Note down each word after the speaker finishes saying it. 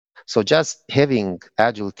So just having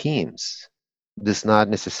agile teams does not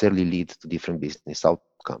necessarily lead to different business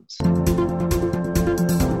outcomes.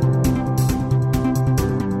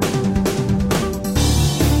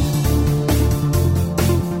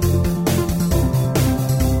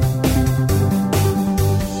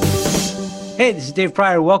 Hey, this is Dave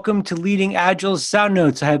Pryor. Welcome to Leading Agile's Sound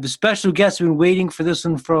Notes. I have a special guest. I've been waiting for this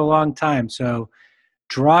one for a long time. So,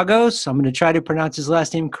 Dragos, I'm going to try to pronounce his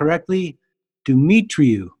last name correctly,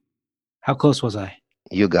 Dumitriu. How close was I?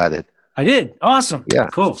 You got it. I did. Awesome. Yeah.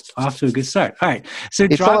 Cool. Off to a good start. All right. So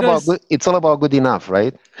It's all about good, it's all about good enough,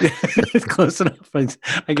 right? Close enough.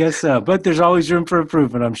 I guess so. But there's always room for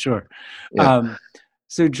improvement, I'm sure. Yeah.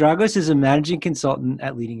 So Dragos is a managing consultant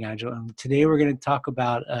at Leading Agile. And today we're going to talk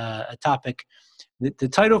about a topic. The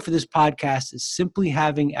title for this podcast is Simply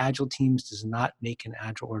Having Agile Teams Does Not Make an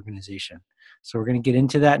Agile Organization. So we're going to get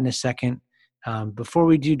into that in a second. Before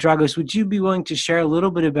we do, Dragos, would you be willing to share a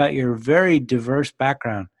little bit about your very diverse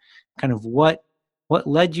background? Kind of what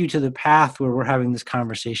led you to the path where we're having this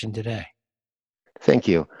conversation today? Thank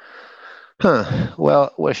you.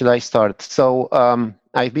 Well, where should I start? So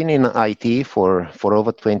I've been in IT for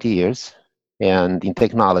over 20 years, and in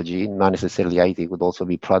technology, not necessarily IT, it would also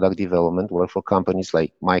be product development, work for companies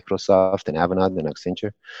like Microsoft and Avanade and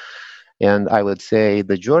Accenture. And I would say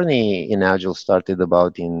the journey in Agile started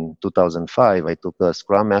about in 2005. I took a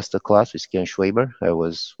Scrum Master class with Ken Schwaber. I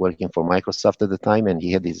was working for Microsoft at the time, and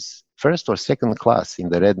he had his first or second class in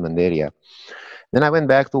the Redmond area. Then I went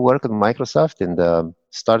back to work at Microsoft and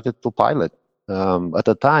started to pilot at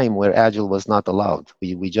a time where Agile was not allowed.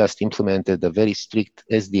 We just implemented a very strict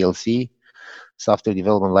SDLC, software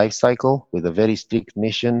development lifecycle, with a very strict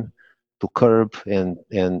mission to curb and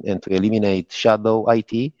to eliminate shadow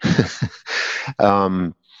IT.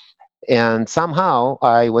 And somehow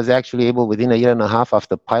I was actually able, within a year and a half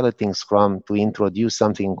after piloting Scrum, to introduce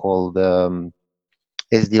something called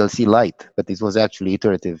SDLC Lite, but this was actually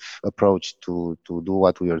iterative approach to do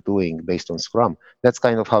what we are doing based on Scrum. That's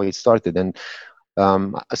kind of how it started. And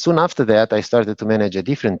soon after that, I started to manage a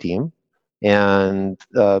different team, and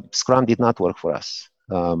Scrum did not work for us.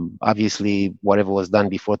 Obviously, whatever was done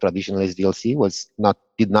before traditional SDLC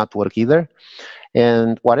did not work either.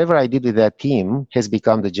 And whatever I did with that team has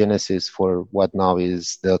become the genesis for what now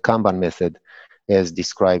is the Kanban method, as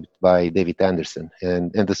described by David Anderson.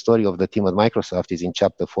 And the story of the team at Microsoft is in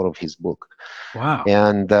chapter 4 of his book. Wow.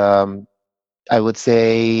 And I would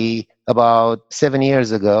say about 7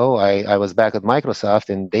 years ago, I was back at Microsoft,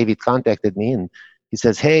 and David contacted me, and he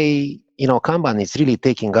says, hey, Kanban is really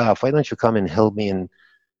taking off. Why don't you come and help me? And,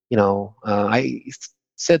 I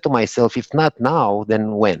said to myself, if not now,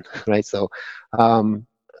 then when, right? So for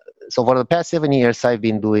the past 7 years, I've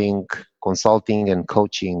been doing consulting and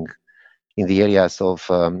coaching in the areas of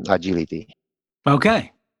agility.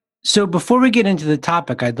 Okay. So before we get into the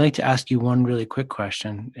topic, I'd like to ask you one really quick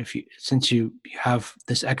question. Since you have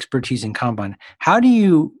this expertise in Kanban, how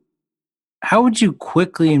would you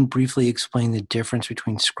quickly and briefly explain the difference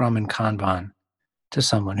between Scrum and Kanban to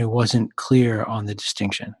someone who wasn't clear on the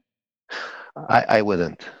distinction? I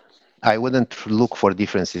wouldn't. I wouldn't look for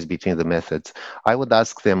differences between the methods. I would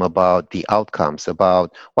ask them about the outcomes,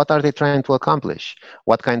 about what are they trying to accomplish,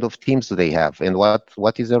 what kind of teams do they have, and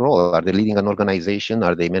what is their role? Are they leading an organization?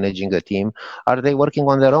 Are they managing a team? Are they working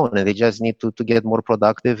on their own and they just need to get more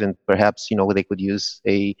productive, and perhaps they could use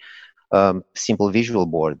a simple visual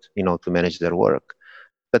board to manage their work.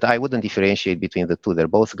 But I wouldn't differentiate between the two. They're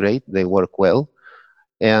both great. They work well,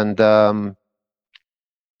 and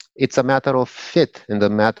it's a matter of fit and a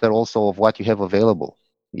matter also of what you have available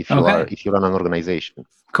if you run an organization.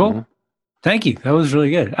 Cool. Mm-hmm. Thank you. That was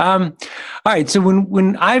really good. All right. So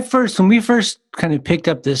when we first kind of picked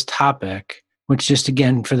up this topic, which, just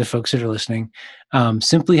again, for the folks that are listening,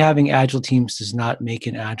 simply having agile teams does not make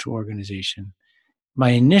an agile organization. My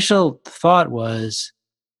initial thought was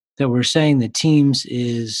that we're saying that teams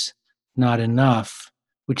is not enough,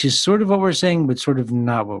 which is sort of what we're saying, but sort of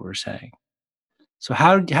not what we're saying. So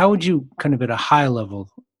how would you kind of at a high level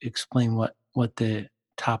explain what the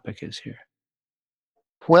topic is here?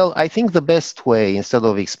 Well, I think the best way, instead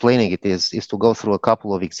of explaining it, is to go through a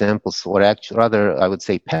couple of examples, or rather, I would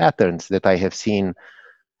say patterns that I have seen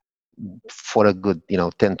for a good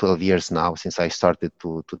 10, 12 years now, since I started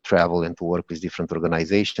to travel and to work with different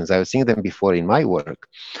organizations. I was seeing them before in my work.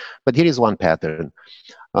 But here is one pattern.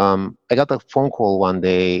 I got a phone call one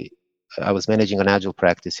day. I was managing an agile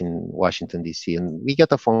practice in Washington, D.C., and we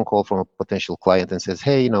get a phone call from a potential client and says,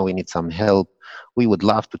 hey, we need some help. We would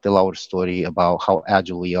love to tell our story about how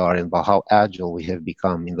agile we are and about how agile we have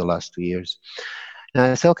become in the last 2 years. And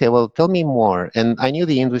I said, okay, well, tell me more. And I knew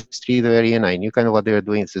the industry they're in. I knew kind of what they were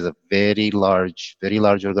doing. This is a very large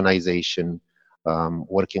organization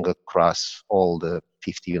working across all the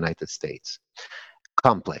 50 United States.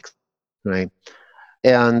 Complex, right?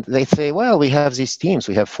 And they say, well, we have these teams.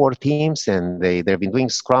 We have 4 teams, and they've been doing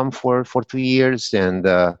Scrum for 2 years, and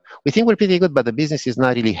we think we're pretty good, but the business is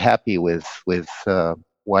not really happy with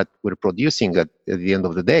what we're producing at the end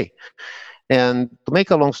of the day. And to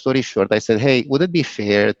make a long story short, I said, hey, would it be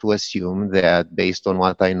fair to assume that based on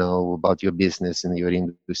what I know about your business and your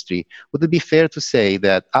industry, would it be fair to say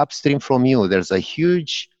that upstream from you, there's a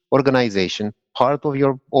huge organization, part of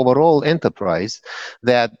your overall enterprise,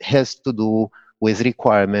 that has to do with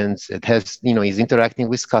requirements, it has, is interacting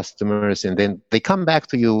with customers, and then they come back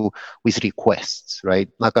to you with requests, right?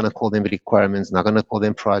 Not going to call them requirements, not going to call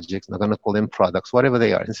them projects, not going to call them products, whatever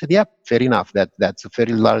they are. And said, yeah, fair enough. That's a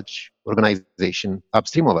very large organization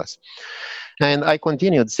upstream of us. And I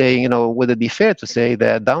continued saying, would it be fair to say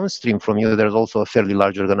that downstream from you, there's also a fairly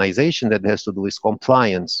large organization that has to do with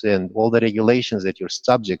compliance and all the regulations that you're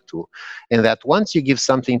subject to, and that once you give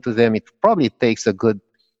something to them, it probably takes a good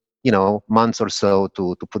months or so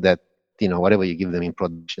to put that, whatever you give them in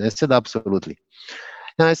production. I said, absolutely.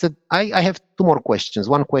 And I said, I have 2 more questions.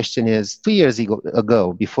 One question is, 2 years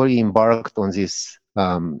ago, before you embarked on this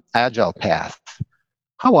agile path,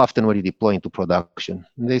 how often were you deploying to production?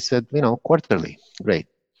 And they said, quarterly. Great.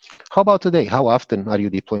 How about today? How often are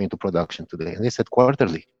you deploying to production today? And they said,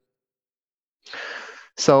 quarterly.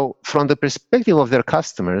 So from the perspective of their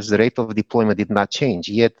customers, the rate of deployment did not change,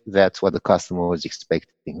 yet that's what the customer was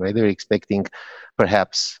expecting, right? They're expecting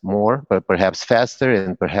perhaps more, but perhaps faster,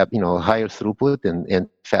 and perhaps, higher throughput and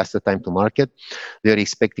faster time to market. They're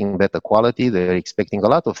expecting better quality. They're expecting a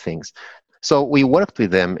lot of things. So we worked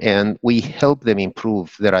with them and we helped them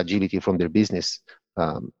improve their agility from their business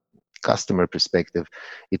customer perspective.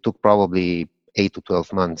 It took probably 8 to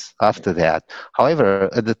 12 months after that. However,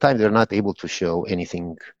 at the time, they're not able to show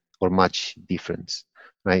anything or much difference,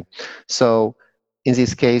 right? So in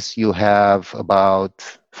this case, you have about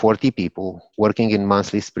 40 people working in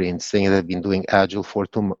monthly sprints, saying they've been doing Agile for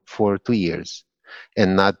 2 years,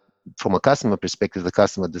 and not from a customer perspective, the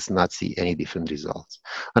customer does not see any different results.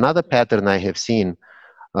 Another pattern I have seen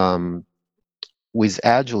with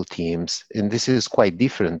Agile teams, and this is quite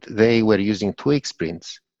different, they were using 2-week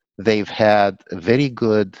sprints. They've had very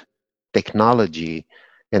good technology,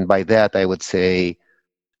 and by that I would say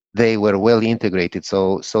they were well integrated.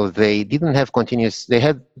 So they didn't have they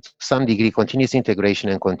had to some degree continuous integration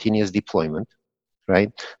and continuous deployment,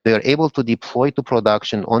 right? They were able to deploy to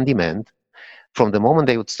production on demand. From the moment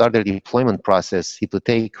they would start their deployment process, it would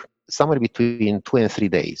take somewhere between 2 and 3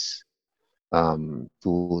 days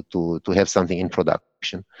to have something in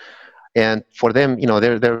production. And for them,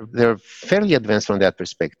 they're fairly advanced from that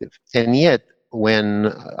perspective. And yet,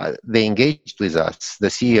 when they engaged with us, the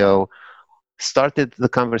CEO started the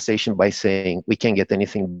conversation by saying, we can't get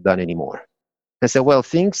anything done anymore. I said, well,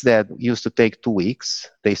 things that used to take 2 weeks,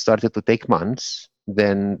 they started to take months,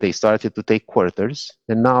 then they started to take quarters,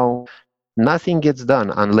 and now nothing gets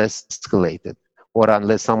done unless escalated or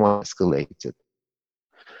unless someone escalates it.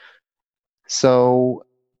 So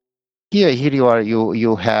here you are,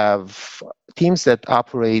 you have teams that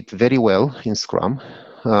operate very well in Scrum.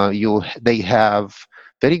 They have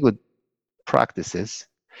very good practices,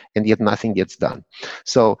 and yet nothing gets done.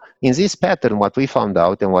 So in this pattern, what we found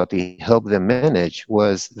out and what we helped them manage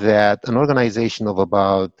was that an organization of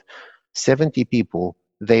about 70 people,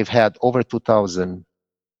 they've had over 2,000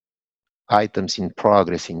 items in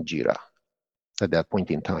progress in Jira at that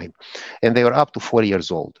point in time. And they were up to 4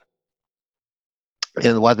 years old.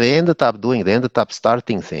 And what they ended up doing, they ended up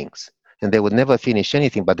starting things. And they would never finish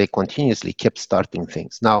anything, but they continuously kept starting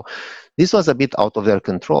things. Now, this was a bit out of their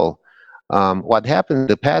control. What happened,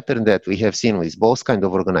 the pattern that we have seen with both kind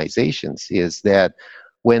of organizations is that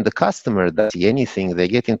when the customer does see anything, they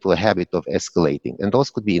get into a habit of escalating. And those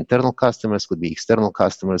could be internal customers, could be external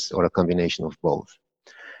customers, or a combination of both.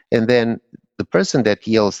 And then the person that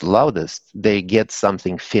yells loudest, they get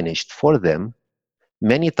something finished for them,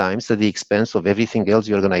 many times at the expense of everything else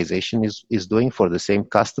the organization is doing for the same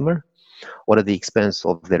customer, or at the expense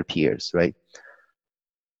of their peers, right?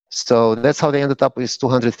 So that's how they ended up with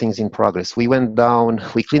 200 things in progress. We went down,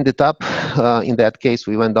 we cleaned it up. In that case,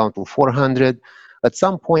 we went down to 400. At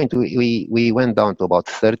some point, we went down to about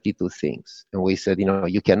 32 things. And we said,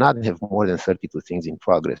 you cannot have more than 32 things in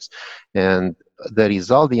progress. And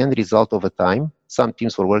the end result over time, some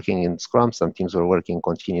teams were working in Scrum, some teams were working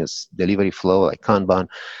continuous delivery flow like Kanban.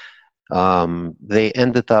 They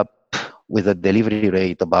ended up with a delivery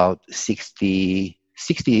rate about 60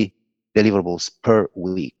 deliverables per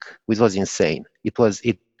week, which was insane. It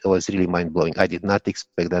was really mind blowing. I did not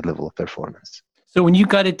expect that level of performance. So when you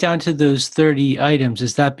got it down to those 30 items,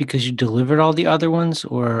 is that because you delivered all the other ones,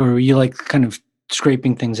 or were you like kind of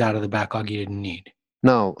scraping things out of the backlog you didn't need?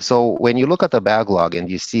 No. So when you look at the backlog and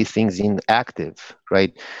you see things inactive,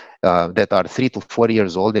 right, that are 3 to 4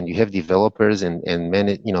 years old, and you have developers and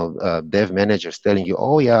dev managers telling you,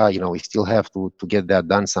 oh yeah, we still have to get that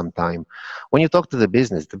done sometime. When you talk to the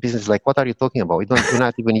business is like, what are you talking about? We're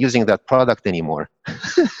not even using that product anymore.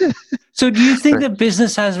 So do you think that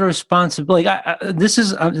business has a responsibility? This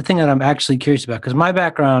is the thing that I'm actually curious about, because my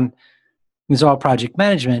background is all project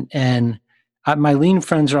management, and my lean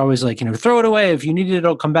friends are always like, throw it away. If you need it,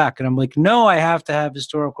 it'll come back. And I'm like, no, I have to have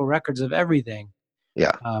historical records of everything.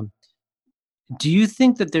 Yeah. Do you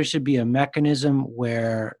think that there should be a mechanism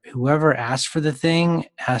where whoever asks for the thing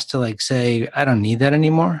has to like say, I don't need that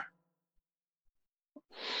anymore?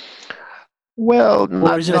 Well, Or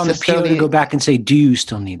not is it on the PO to necessarily. go back and say, do you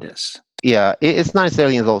still need this? Yeah, it's not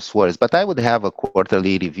necessarily in those words, but I would have a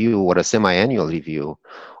quarterly review or a semi-annual review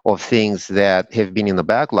of things that have been in the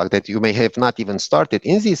backlog that you may have not even started.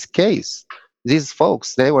 In this case, these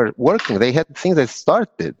folks, they were working. They had things that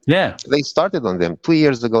started. Yeah. They started on them 2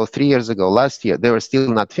 years ago, 3 years ago, last year. They were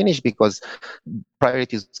still not finished because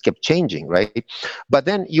priorities kept changing, right? But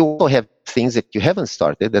then you also have things that you haven't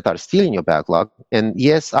started that are still in your backlog. And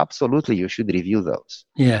yes, absolutely, you should review those.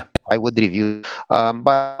 Yeah. I would review.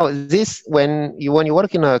 But this, when you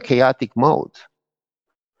work in a chaotic mode,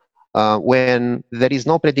 when there is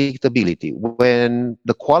no predictability, when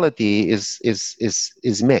the quality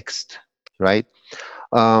is mixed, right?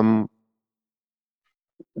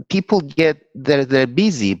 People they're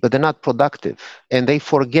busy, but they're not productive, and they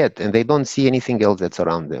forget, and they don't see anything else that's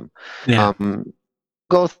around them. Yeah.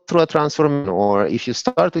 Go through a transformation, or if you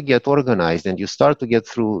start to get organized and you start to get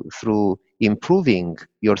through improving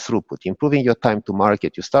your throughput, improving your time to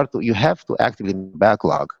market, you have to actively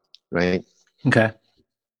backlog, right? Okay.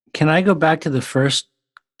 Can I go back to the first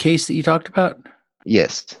case that you talked about?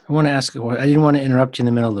 Yes. I want to ask, I didn't want to interrupt you in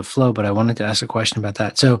the middle of the flow, but I wanted to ask a question about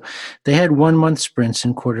that. So they had 1 month sprints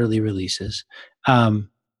and quarterly releases.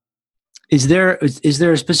 Is there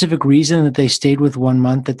a specific reason that they stayed with 1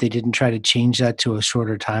 month, that they didn't try to change that to a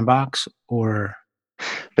shorter time box? Or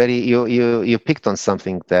Betty, you picked on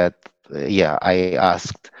something that I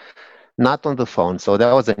asked, not on the phone. So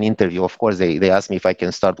that was an interview. Of course, they asked me if I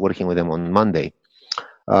can start working with them on Monday.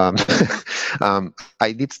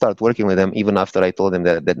 I did start working with them even after I told them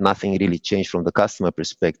that nothing really changed from the customer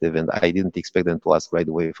perspective, and I didn't expect them to ask right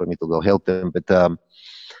away for me to go help them. But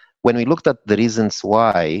when we looked at the reasons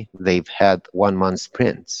why they've had 1 month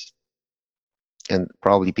sprints, and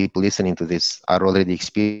probably people listening to this are already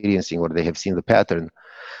experiencing, or they have seen the pattern.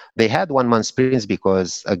 They had 1 month sprints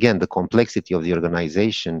because, again, the complexity of the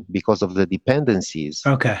organization, because of the dependencies,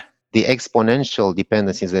 okay, the exponential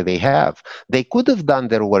dependencies that they have. They could have done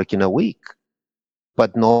their work in a week,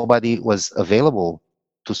 but nobody was available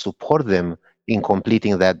to support them in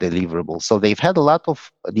completing that deliverable. So they've had a lot of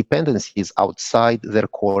dependencies outside their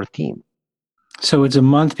core team. So it's a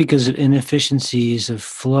month because of inefficiencies of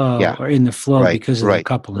flow, or in the flow because of the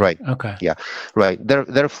coupling. Right. Okay. Yeah. Right.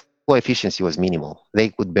 Their flow efficiency was minimal. They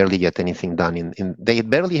could barely get anything done. They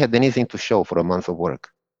barely had anything to show for a month of work.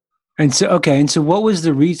 And so what was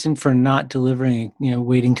the reason for not delivering,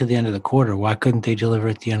 waiting to the end of the quarter? Why couldn't they deliver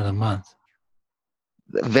at the end of the month?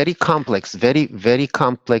 Very complex, very, very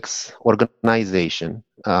complex organization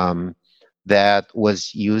that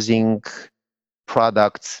was using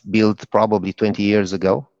products built probably 20 years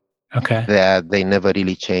ago. Okay. That they never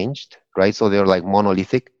really changed, right? So they're like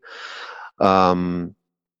monolithic. Very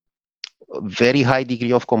high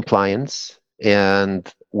degree of compliance. And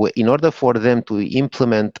in order for them to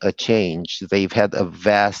implement a change, they've had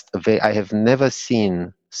I have never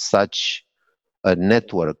seen such a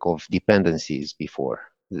network of dependencies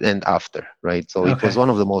before and after, right? So It was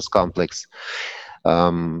one of the most complex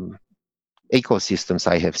ecosystems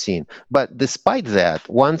I have seen. But despite that,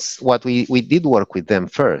 what we did work with them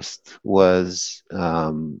first was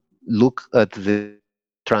look at the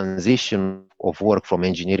transition of work from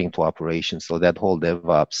engineering to operations, so that whole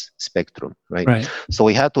DevOps spectrum, right? So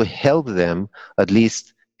we had to help them, at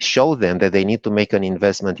least show them that they need to make an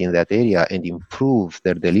investment in that area and improve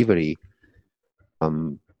their delivery.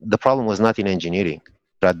 The problem was not in engineering,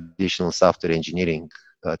 traditional software engineering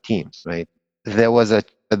teams, right? There was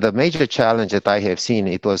the major challenge that I have seen.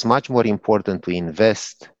 It was much more important to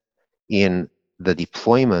invest in the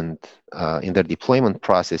deployment, in their deployment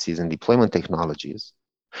processes and deployment technologies,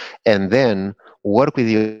 and then work with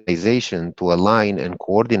the organization to align and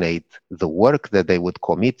coordinate the work that they would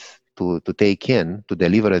commit to take in, to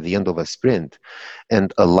deliver at the end of a sprint,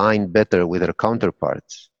 and align better with their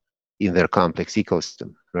counterparts in their complex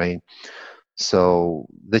ecosystem, right? So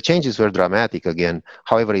the changes were dramatic again.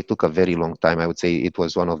 However, it took a very long time. I would say it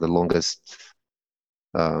was one of the longest,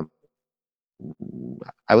 uh,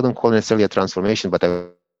 I wouldn't call it necessarily a transformation, but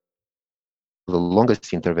the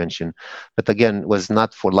longest intervention. But again, was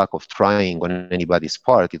not for lack of trying on anybody's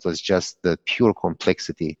part. It was just the pure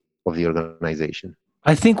complexity of the organization.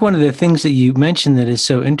 I think one of the things that you mentioned that is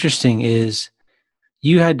so interesting is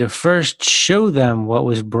you had to first show them what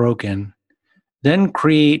was broken, then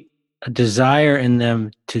create a desire in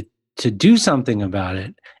them to do something about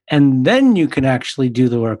it, and then you can actually do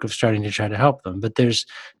the work of starting to try to help them. But there's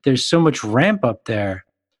so much ramp up there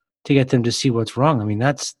to get them to see what's wrong. I mean,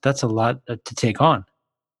 that's a lot to take on.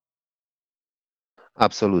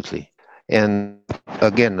 Absolutely. And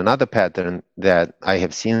again, another pattern that I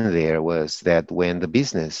have seen there was that when the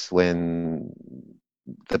business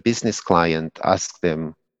client asked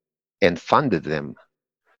them and funded them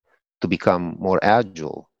to become more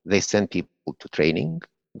agile, they sent people to training.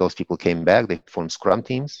 Those people came back, they formed Scrum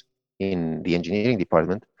teams in the engineering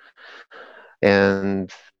department. And,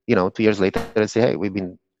 2 years later, they say, hey, we've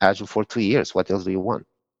been agile for 2 years. What else do you want?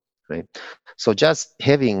 Right? So just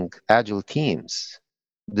having agile teams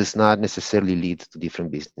does not necessarily lead to different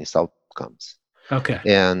business outcomes. Okay.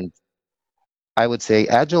 And I would say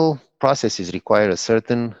agile processes require a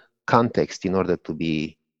certain context in order to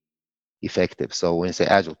be effective. So when you say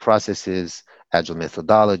agile processes, agile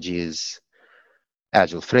methodologies,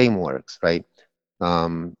 agile frameworks, right?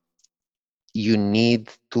 You need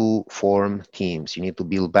to form teams. You need to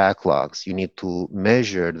build backlogs. You need to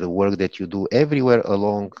measure the work that you do everywhere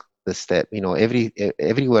along the step,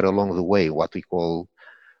 everywhere along the way, what we call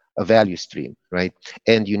a value stream, right?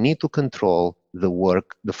 And you need to control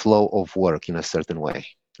the flow of work in a certain way,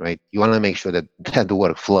 right? You want to make sure that the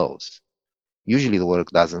work flows. Usually the work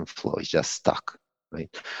doesn't flow, it's just stuck,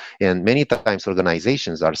 right? And many times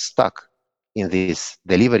organizations are stuck in this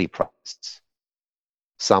delivery process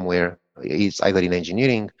somewhere. It's either in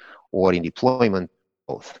engineering or in deployment,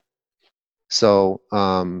 both. So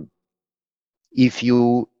if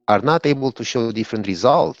you are not able to show different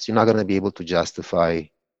results, you're not going to be able to justify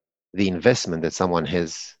the investment that someone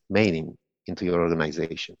has made into your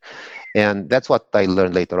organization. And that's what I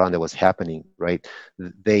learned later on that was happening, right?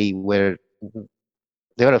 They were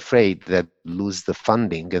afraid that lose the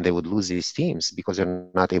funding and they would lose these teams because they're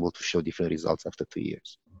not able to show different results after 2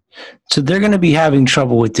 years. So they're going to be having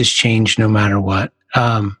trouble with this change no matter what.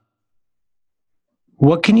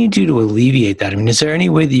 What can you do to alleviate that? I mean, is there any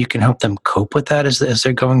way that you can help them cope with that as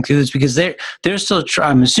they're going through this? Because they're still,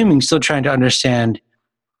 I'm assuming, still trying to understand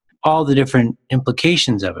all the different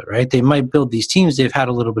implications of it, right? They might build these teams. They've had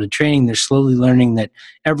a little bit of training. They're slowly learning that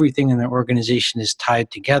everything in their organization is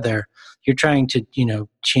tied together. You're trying to,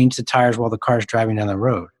 change the tires while the car's driving down the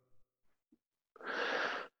road.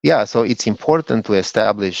 Yeah, so it's important to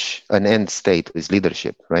establish an end state with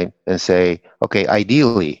leadership, right? And say, okay,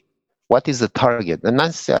 ideally, what is the target? And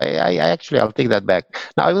that's, I'll take that back.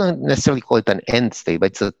 Now, I wouldn't necessarily call it an end state,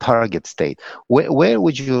 but it's a target state. Where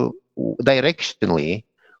would you, directionally,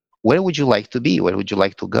 where would you like to be? Where would you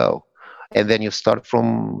like to go? And then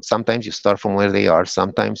sometimes you start from where they are.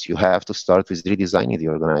 Sometimes you have to start with redesigning the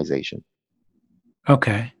organization.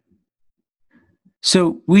 Okay.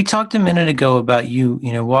 So we talked a minute ago about you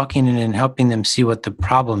walking in and helping them see what the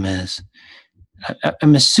problem is.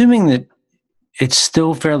 I'm assuming that it's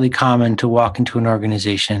still fairly common to walk into an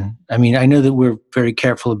organization. I mean, I know that we're very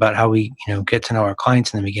careful about how we, get to know our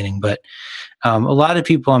clients in the beginning, but a lot of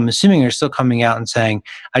people, I'm assuming, are still coming out and saying,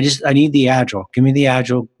 I need the agile. Give me the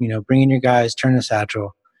agile, bring in your guys, turn this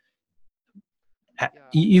agile.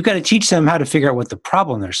 You've got to teach them how to figure out what the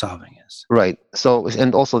problem they're solving is. Right. So,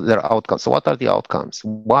 and also their outcomes. So what are the outcomes?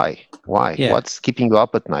 Why? Yeah. What's keeping you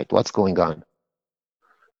up at night? What's going on?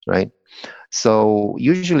 Right. So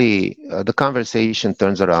usually the conversation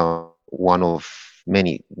turns around one of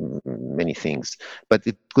many things, but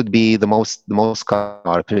it could be the most common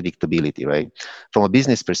are predictability, right? From a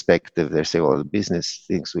business perspective, they say, well, business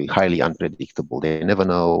things are highly unpredictable. They never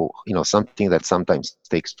know, something that sometimes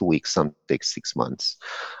takes 2 weeks, some takes 6 months.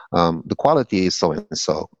 The quality is so and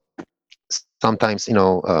so. Sometimes,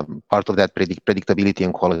 part of that predictability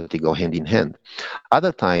and quality go hand in hand.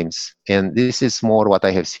 Other times, and this is more what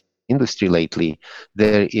I have seen in industry lately,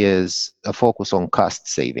 there is a focus on cost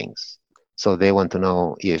savings. So they want to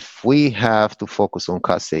know, if we have to focus on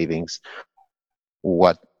cost savings,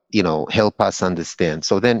 what, help us understand.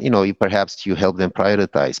 So then, perhaps you help them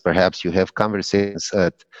prioritize. Perhaps you have conversations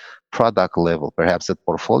at product level, perhaps at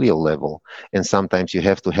portfolio level, and sometimes you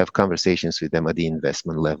have to have conversations with them at the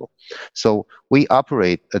investment level. So we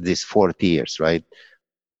operate at these 4 tiers, right?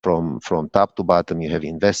 From top to bottom, you have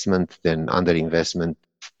investment, then under investment,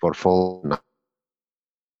 portfolio,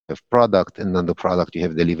 have product, and under product you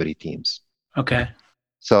have delivery teams. Okay.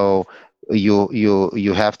 So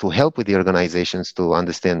you have to help with the organizations to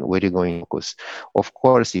understand where you're going to focus. Of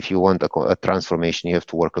course, if you want a transformation, you have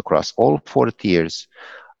to work across all 4 tiers,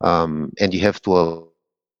 and you have to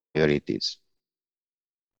priorities.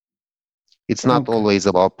 It's not always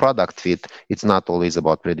about product fit. It's not always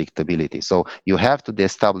about predictability. So you have to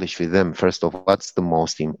establish with them, first of all, what's the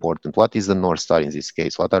most important? What is the North Star in this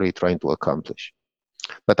case? What are we trying to accomplish?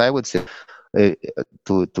 But I would say,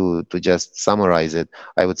 to just summarize it,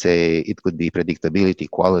 I would say it could be predictability,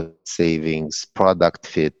 quality savings, product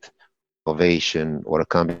fit, innovation, or a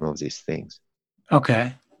combination of these things.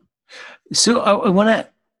 Okay. So I want to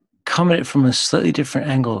come at it from a slightly different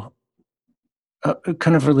angle,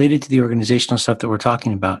 kind of related to the organizational stuff that we're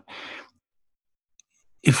talking about.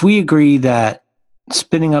 If we agree that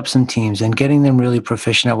spinning up some teams and getting them really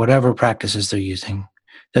proficient at whatever practices they're using,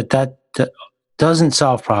 that doesn't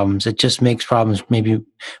solve problems. It just makes problems, maybe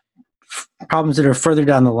problems that are further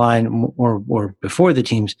down the line or before the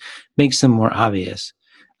teams, makes them more obvious.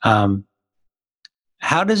 How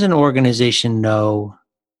does an organization know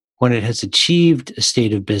when it has achieved a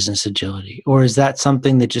state of business agility? Or is that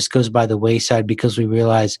something that just goes by the wayside because we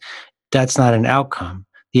realize that's not an outcome?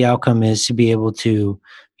 The outcome is to be able to,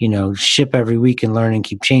 ship every week and learn and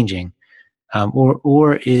keep changing.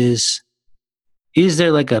 Or is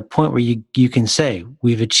there like a point where you can say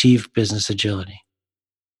we've achieved business agility?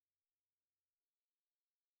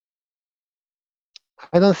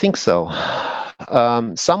 I don't think so.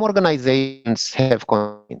 Some organizations have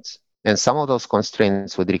constraints, and some of those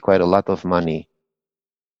constraints would require a lot of money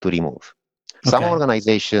to remove. Some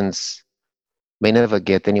organizations may never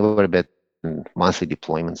get anywhere better than monthly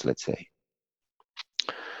deployments, let's say.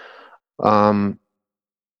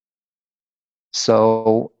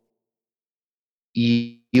 So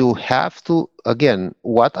you have to, again,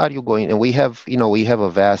 what are you going, and we have a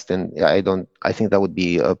vast, and I think that would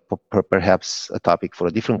be perhaps a topic for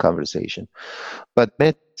a different conversation, but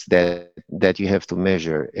metrics that you have to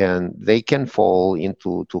measure, and they can fall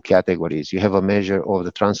into 2 categories. You have a measure of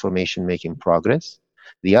the transformation making progress.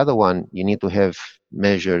 The other one, you need to have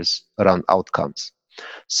measures around outcomes.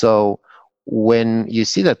 So when you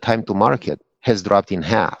see that time to market has dropped in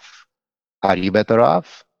half, are you better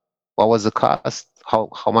off? What was the cost? How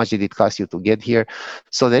much did it cost you to get here?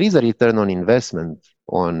 So there is a return on investment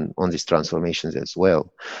on these transformations as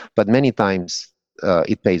well. But many times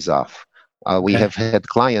it pays off. We have had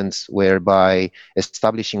clients whereby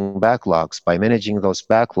establishing backlogs, by managing those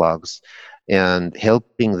backlogs and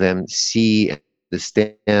helping them see and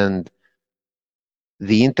understand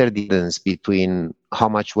the interdependence between how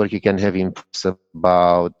much work you can have in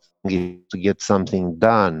about to get something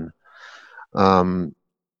done. I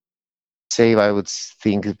would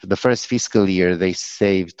think the first fiscal year they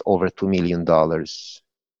saved over $2 million.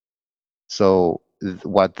 So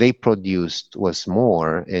what they produced was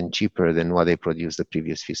more and cheaper than what they produced the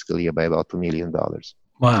previous fiscal year by about $2 million.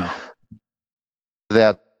 Wow.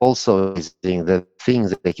 That also is the things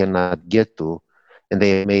that they cannot get to, and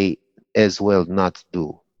they may as well not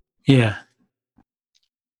do. Yeah.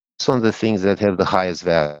 Some of the things that have the highest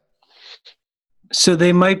value. So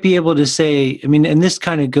they might be able to say, and this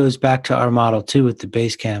kind of goes back to our model too with the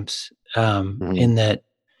base camps, in that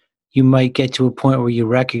you might get to a point where you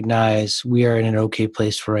recognize we are in an okay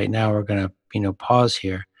place for right now. We're going to, pause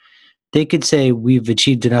here. They could say we've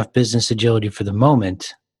achieved enough business agility for the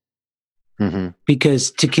moment,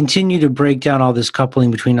 because to continue to break down all this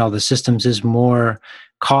coupling between all the systems is more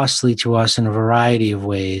costly to us in a variety of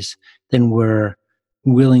ways than we're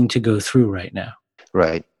willing to go through right now.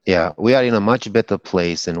 Right. Yeah, we are in a much better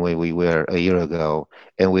place than where we were a year ago,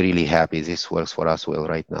 and we're really happy this works for us well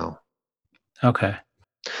right now. Okay.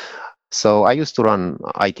 So I used to run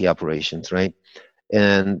IT operations, right?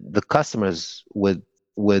 And the customers would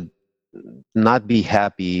not be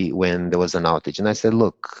happy when there was an outage. And I said,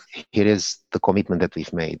 look, here is the commitment that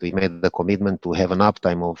we've made. We made the commitment to have an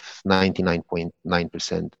uptime of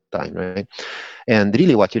 99.9% time, right? And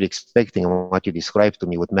really what you're expecting and what you described to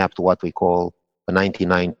me would map to what we call a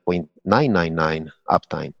 99.999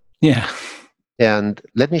 uptime. Yeah. And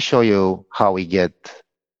let me show you how we get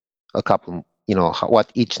a couple,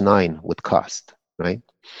 what each 9 would cost, right?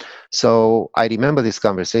 So I remember this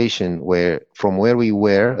conversation where from where we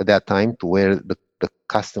were at that time to where the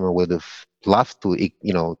customer would have loved to,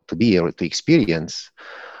 to be or to experience,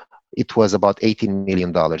 it was about $18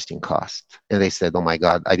 million in cost. And they said, oh my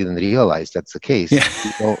God, I didn't realize that's the case. Yeah.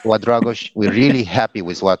 You know what, Dragos, we're really happy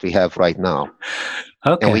with what we have right now.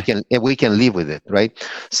 Okay. And we can live with it, right?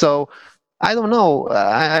 So I don't know.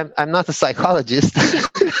 I'm not a psychologist.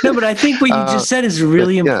 No, but I think what you just said is a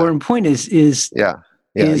really important point. You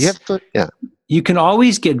have to. Yeah. You can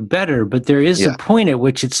always get better, but there is a point at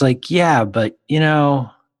which it's like, yeah, but you know,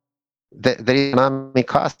 there is economic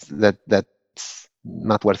cost that's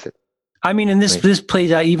not worth it. I mean, and this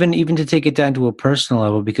plays out even to take it down to a personal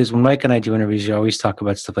level, because when Mike and I do interviews, you always talk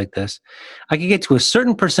about stuff like this. I could get to a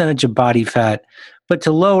certain percentage of body fat, but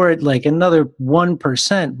to lower it like another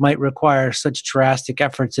 1% might require such drastic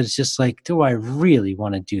efforts that it's just like, do I really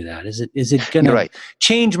want to do that? Is it going to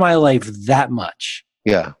change my life that much?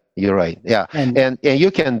 Yeah, you're right. Yeah, and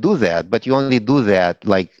you can do that, but you only do that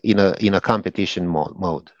like in a competition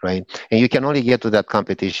mode, right? And you can only get to that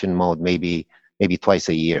competition mode maybe twice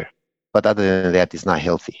a year. But other than that, it's not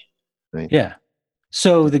healthy, right? Yeah.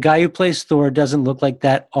 So the guy who plays Thor doesn't look like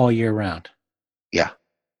that all year round. Yeah.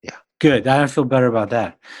 Good. I feel better about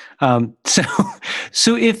that.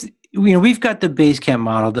 So if we've got the Basecamp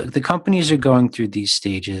model, the companies are going through these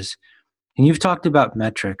stages, and you've talked about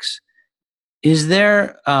metrics. Is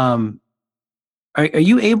there? Are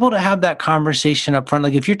you able to have that conversation up front?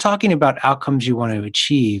 Like if you're talking about outcomes you want to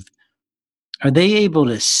achieve, are they able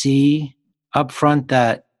to see up front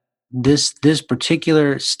that this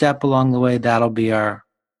particular step along the way, that'll be our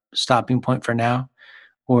stopping point for now?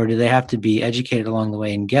 Or do they have to be educated along the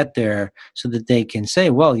way and get there so that they can say,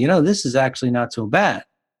 well, this is actually not so bad.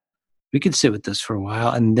 We could sit with this for a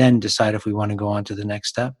while and then decide if we want to go on to the next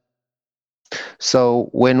step? So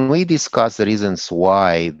when we discuss the reasons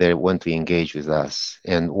why they want to engage with us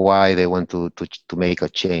and why they want to make a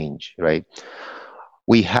change, right?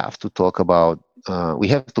 We have to talk about, we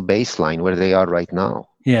have to baseline where they are right now.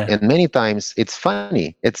 Yeah. And many times it's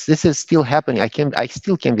funny. This is still happening. I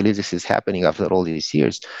still can't believe this is happening after all these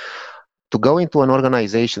years. To go into an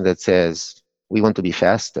organization that says we want to be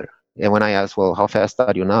faster, and when I ask, well, how fast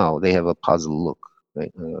are you now? They have a puzzled look.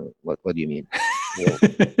 Right? What do you mean? Well,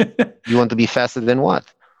 you want to be faster than what?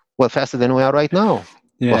 Well, faster than we are right now.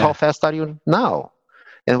 Yeah. Well, how fast are you now?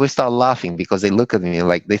 And we start laughing because they look at me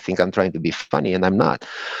like they think I'm trying to be funny, and I'm not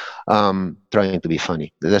trying to be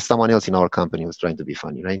funny. There's someone else in our company who's trying to be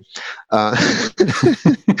funny, right?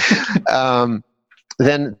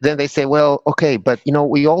 Then they say, well, okay, but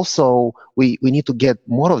we also we need to get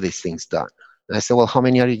more of these things done. And I say, well, how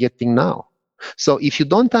many are you getting now? So if you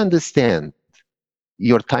don't understand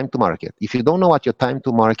your time to market, if you don't know what your time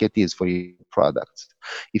to market is for your products,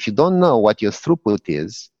 if you don't know what your throughput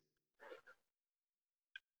is,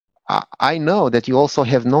 I know that you also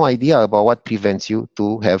have no idea about what prevents you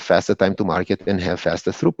to have faster time to market and have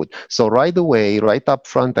faster throughput. So right away, right up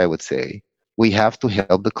front, I would say, we have to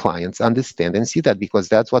help the clients understand and see that, because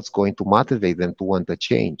that's what's going to motivate them to want a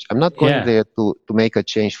change. I'm not going there to make a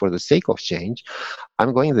change for the sake of change.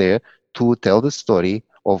 I'm going there to tell the story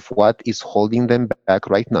of what is holding them back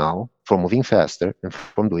right now from moving faster and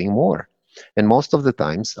from doing more. And most of the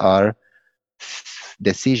times are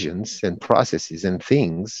decisions and processes and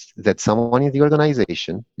things that someone in the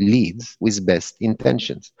organization leads with best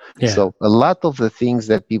intentions. Yeah. So a lot of the things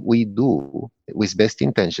that we do with best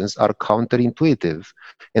intentions are counterintuitive,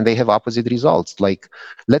 and they have opposite results. Like,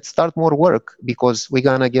 let's start more work because we're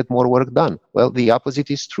going to get more work done. Well, the opposite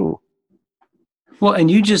is true. Well, and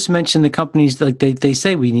you just mentioned the companies, like they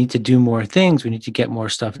say we need to do more things, we need to get more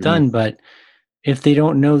stuff done, but if they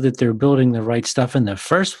don't know that they're building the right stuff in the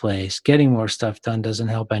first place, getting more stuff done doesn't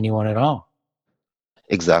help anyone at all.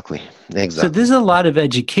 Exactly. So there's a lot of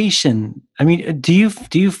education. I mean, do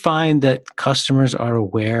you find that customers are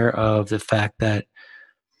aware of the fact that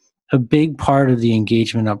a big part of the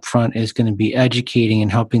engagement up front is going to be educating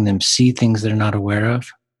and helping them see things they're not aware of?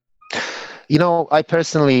 I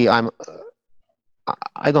personally,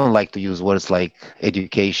 I don't like to use words like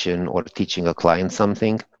education or teaching a client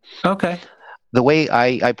something. Okay. The way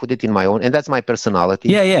I put it in my own, and that's my personality.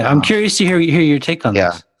 Yeah. I'm curious to hear your take on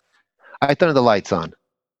this. I turn the lights on.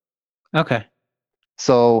 Okay.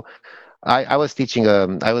 So I was teaching, here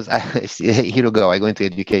we go, I go into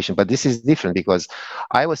education, but this is different because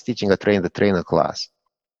I was teaching a train-the-trainer class.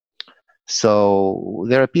 So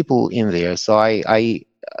there are people in there. So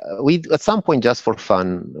we at some point, just for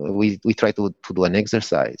fun, we try to do an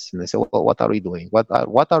exercise, and I said, well, what are we doing? What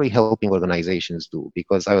are we helping organizations do?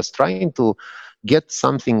 Because I was trying to get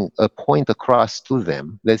a point across to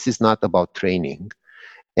them. This is not about training.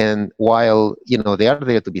 And while they are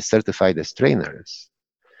there to be certified as trainers,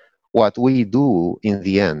 what we do in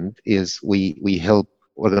the end is we help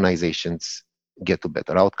organizations get to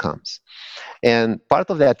better outcomes. And part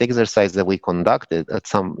of that exercise that we conducted at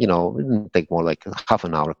some, it didn't take more like half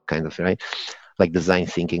an hour kind of, right? Like design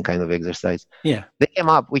thinking kind of exercise. Yeah.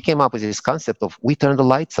 We came up with this concept of we turn the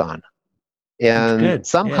lights on. That's And good.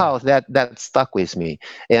 somehow that stuck with me.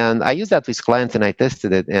 And I used that with clients and I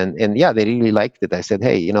tested it. And yeah, they really liked it. I said,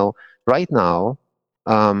 hey, right now,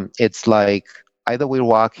 it's like either we're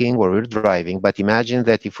walking or we're driving, but imagine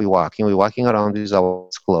that if we're walking around with our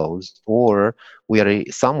eyes closed, or we are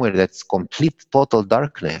somewhere that's complete total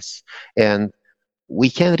darkness, and we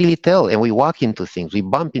can't really tell, and we walk into things, we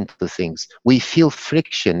bump into things, we feel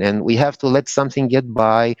friction, and we have to let something get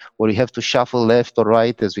by, or we have to shuffle left or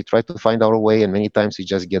right as we try to find our way, and many times we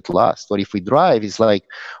just get lost. Or if we drive, it's like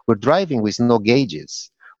we're driving with no gauges,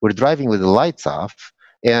 we're driving with the lights off,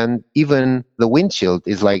 and even the windshield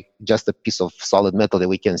is like just a piece of solid metal that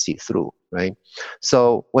we can see through, right?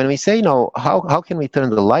 So when we say, how can we turn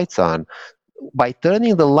the lights on? By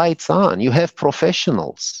turning the lights on, you have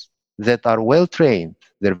professionals that are well trained.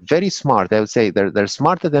 They're very smart. I would say they're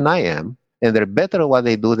smarter than I am, and they're better at what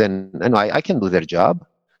they do than I can do their job.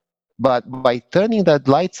 But by turning that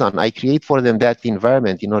lights on, I create for them that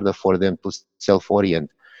environment in order for them to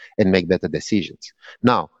self-orient and make better decisions.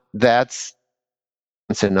 Now, that's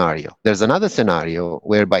one scenario. There's another scenario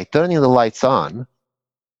where by turning the lights on,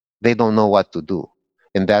 they don't know what to do.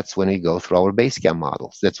 And that's when we go through our Basecamp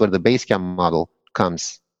models. That's where the Basecamp model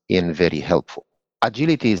comes in very helpful.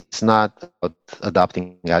 Agility is not about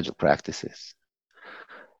adopting agile practices.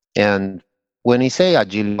 And when we say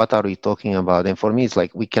agility, what are we talking about? And for me, it's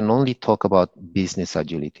like we can only talk about business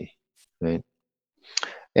agility, right?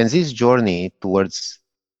 And this journey towards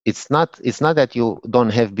it's not that you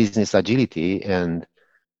don't have business agility and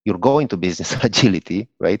you're going to business agility,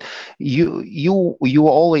 right? You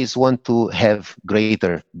always want to have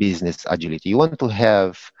greater business agility. You want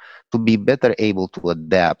to be better able to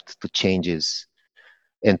adapt to changes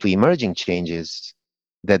and to emerging changes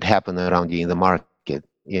that happen around you in the market,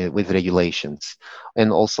 with regulations,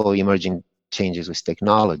 and also emerging changes with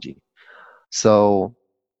technology. So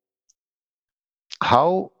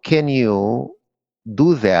how can you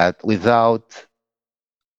do that without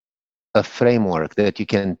a framework that you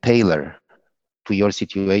can tailor to your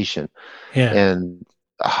situation? Yeah. And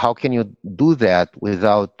how can you do that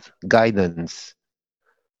without guidance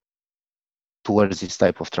towards this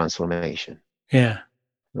type of transformation? Yeah.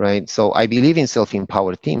 Right. So I believe in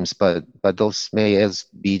self-empowered teams, but those may as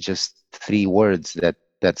be just 3 words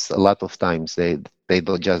that's a lot of times they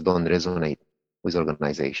just don't resonate with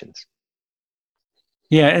organizations.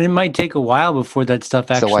 Yeah, and it might take a while before that stuff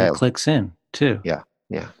actually clicks in too. Yeah.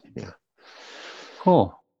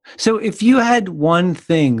 Cool. So if you had one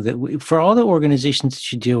thing that for all the organizations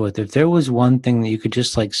that you deal with, if there was one thing that you could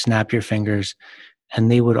just like snap your fingers and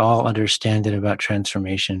they would all understand it about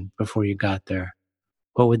transformation before you got there,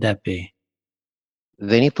 what would that be?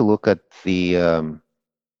 They need to look at the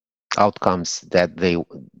outcomes the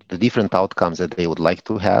different outcomes that they would like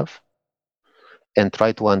to have, and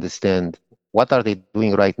try to understand what are they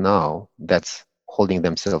doing right now that's holding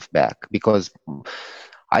themselves back. Because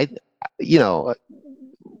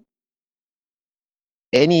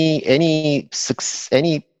any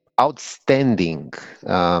outstanding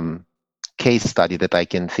case study that I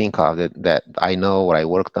can think of that I know or I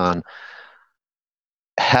worked on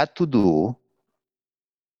had to do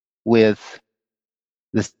with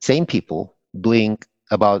the same people doing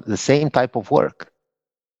about the same type of work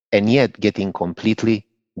and yet getting completely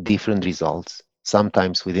different results,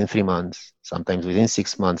 sometimes within 3 months, sometimes within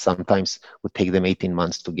 6 months, sometimes would take them 18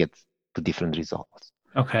 months to get to different results.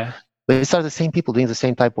 Okay. But it's are the same people doing the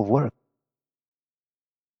same type of work.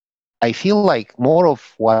 I feel like more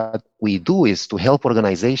of what we do is to help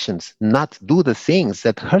organizations not do the things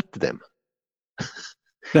that hurt them.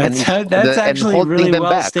 That's actually really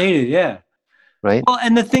well stated. Yeah. Right. Well,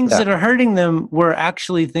 and the things that are hurting them were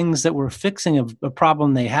actually things that were fixing a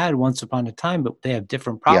problem they had once upon a time, but they have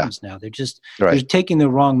different problems now. They're taking the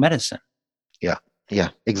wrong medicine. Yeah,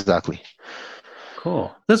 exactly.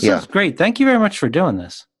 Cool. This is great. Thank you very much for doing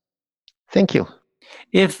this. Thank you.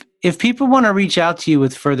 If people want to reach out to you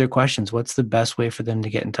with further questions, what's the best way for them to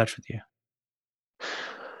get in touch with you?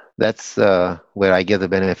 That's where I get the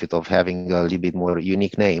benefit of having a little bit more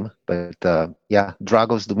unique name. But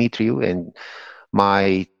Dragos Dumitriu, and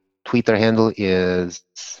my Twitter handle is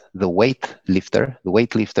The Weightlifter. The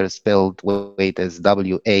Weightlifter spelled weight as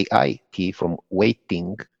WAIT from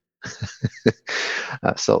waiting.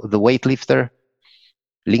 So The Weightlifter,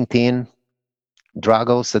 LinkedIn,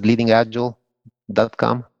 Dragos at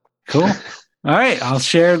leadingagile.com. Cool. All right. I'll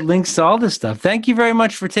share links to all this stuff. Thank you very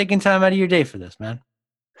much for taking time out of your day for this, man.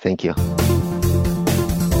 Thank you.